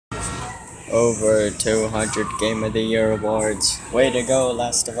Over 200 Game of the Year awards. Way to go,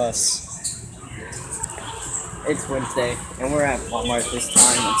 Last of Us. It's Wednesday, and we're at Walmart this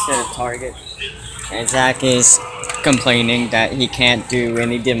time instead of Target. And Zach is complaining that he can't do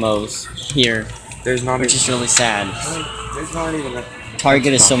any demos here, which is really sad. There's not even a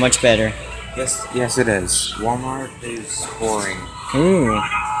Target is so much better. Yes, it is. Walmart is boring. Ooh.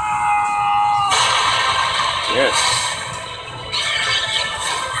 Yes.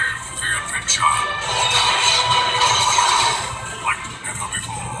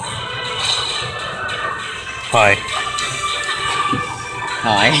 Hi.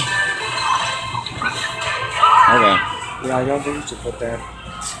 Hi. Okay. Yeah, I don't think you should put that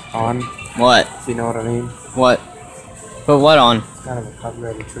on. What? If you know what I mean. What? Put what on? It's kind of a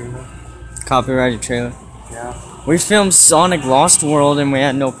copyrighted trailer. Copyrighted trailer. Yeah. We filmed Sonic Lost World and we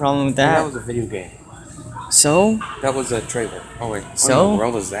had no problem with That that. was a video game. So? That was a trailer. Oh wait. So? What in the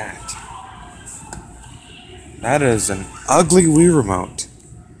world is that? That is an ugly Wii remote.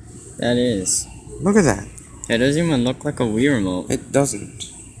 That is. Look at that. It doesn't even look like a Wii remote. It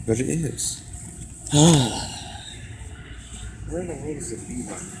doesn't, but it is. Where the heck is the B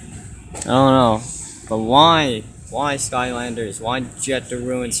button? I don't know. But why? Why Skylanders? Why did you have to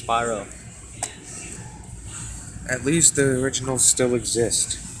ruin Spyro? At least the originals still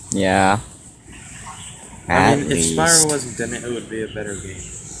exist. Yeah. I mean, if Spyro wasn't in it, it would be a better game.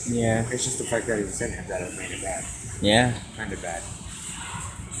 Yeah. It's just the fact that he was in it that it made it bad. Yeah. Kind of bad.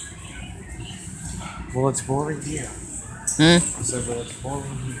 Well, it's boring here. Hmm? I said, well, it's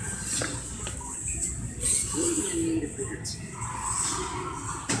boring here.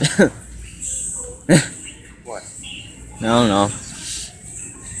 What? I don't know.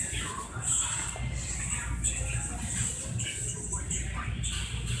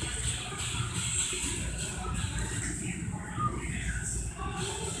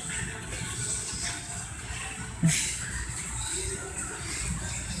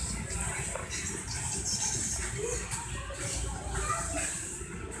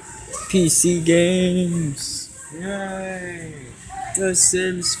 PC games. Yay! The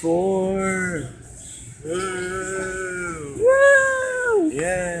Sims 4. Woo! Woo!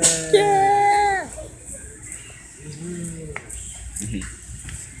 Yeah! Yeah!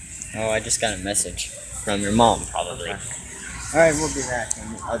 Oh, I just got a message from your mom, probably. Alright, we'll be back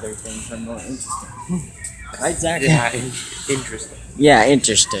and other things are more interesting. Right, Zach? Yeah, interesting. Yeah,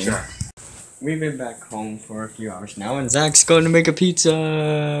 interesting. Sure. We've been back home for a few hours now, and Zach's going to make a pizza.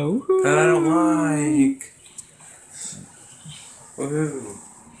 Woohoo! That I don't like. Woohoo!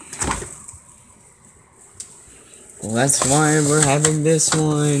 Well, that's why we're having this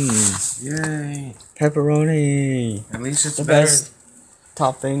one. Yay! Pepperoni. At least it's The better. best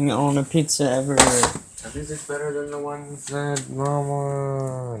topping on a pizza ever. At least it's better than the ones that Mom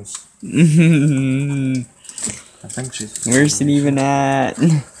wants. I think she's. Where's it even at?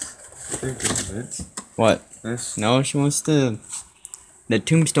 I think this is it. What? This. No, she wants the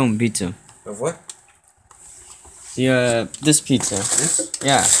Tombstone pizza. Of what? This pizza. This?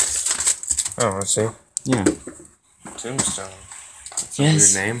 Yeah. Oh, I see. Yeah. Tombstone. That's a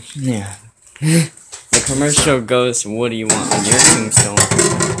Yes. weird name. Yeah. The commercial goes, "What do you want on your tombstone?"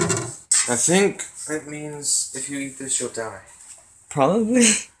 I think it means if you eat this, you'll die. Probably.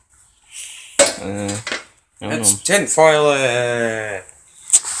 I don't It's know. tinfoil.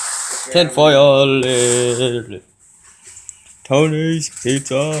 Tinfoil. Tony's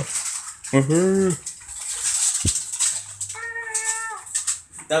Pizza. Woohoo.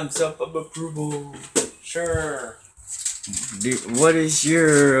 Thumbs up of approval. Sure. What is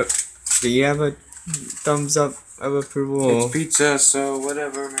your... Do you have a thumbs up of approval? It's pizza, so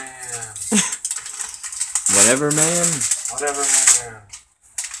whatever, man. Whatever, man. Whatever, man.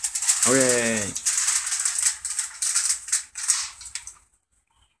 Hooray.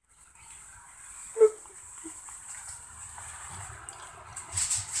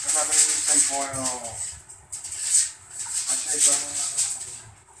 I'm not gonna use tinfoil. I say go.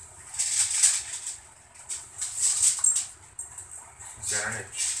 Is that it?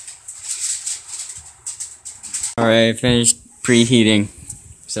 Alright, finished preheating.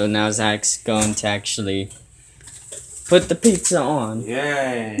 So now Zach's going to actually put the pizza on.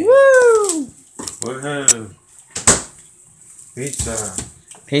 Yay! Woo! Woohoo! Pizza.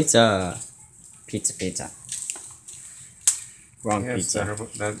 Pizza. Pizza. Wrong Yes, pizza.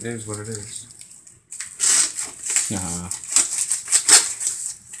 that is what it is.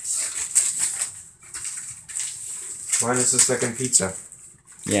 Mine is the second pizza.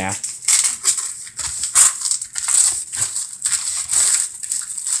 Yeah.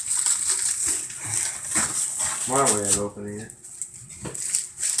 My way of opening it.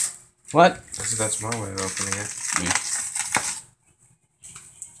 What? So that's my way of opening it.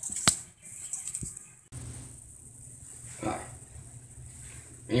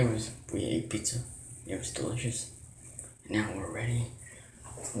 Anyways, we ate pizza. It was delicious. Now we're ready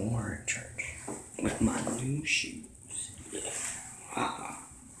for church with my new shoes. Yeah. Ah.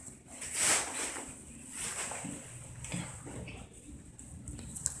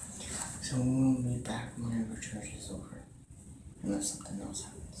 So we'll be back whenever church is over, unless something else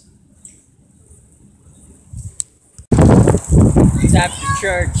happens. It's after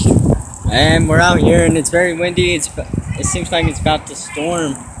church, and we're out here, and it's very windy. It seems like it's about to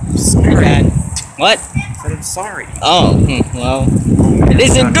storm. Sorry. What? I said I'm sorry. Oh, well, it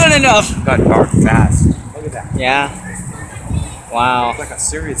isn't good enough. It got dark fast. Look at that. Yeah. Wow. It's like a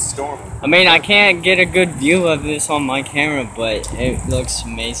serious storm. I mean, I can't get a good view of this on my camera, but it looks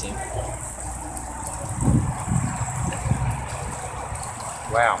amazing.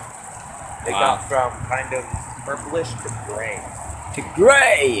 Wow. It Wow. got from kind of purplish to gray. To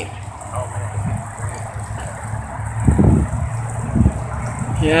gray. Oh man.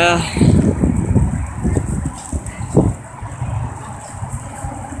 Yeah.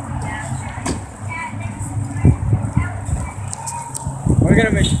 We're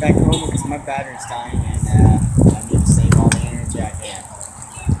gonna rush back home because my battery's dying and I need to save all the energy I can.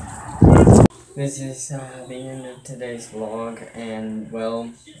 This is the end of today's vlog, and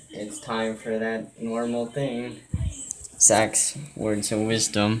well, it's time for that normal thing. Zach's words of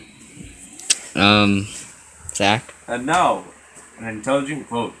wisdom. Zach? And now, an intelligent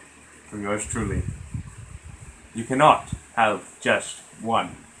quote from yours truly. You cannot have just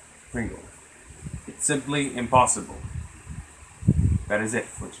one Pringle. It's simply impossible. That is it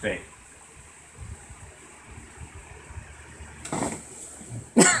for today.